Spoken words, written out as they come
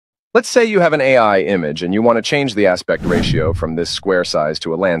Let's say you have an AI image and you want to change the aspect ratio from this square size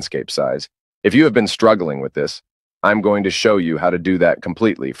to a landscape size. If you have been struggling with this, I'm going to show you how to do that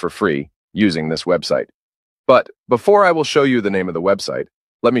completely for free using this website. But before I will show you the name of the website,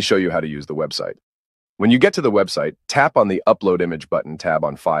 let me show you how to use the website. When you get to the website, tap on the Upload Image button tab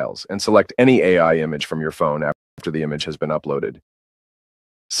on Files and select any AI image from your phone after the image has been uploaded.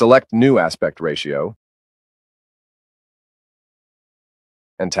 Select New Aspect Ratio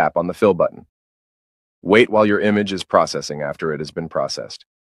and tap on the Fill button. Wait while your image is processing after it has been processed.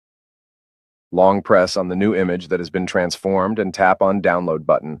 Long press on the new image that has been transformed and tap on Download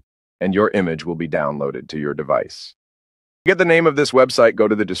button, and your image will be downloaded to your device. To get the name of this website, go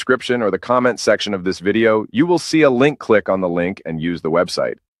to the description or the comment section of this video. You will see a link. Click on the link and use the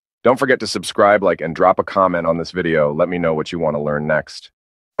website. Don't forget to subscribe, like, and drop a comment on this video. Let me know what you want to learn next.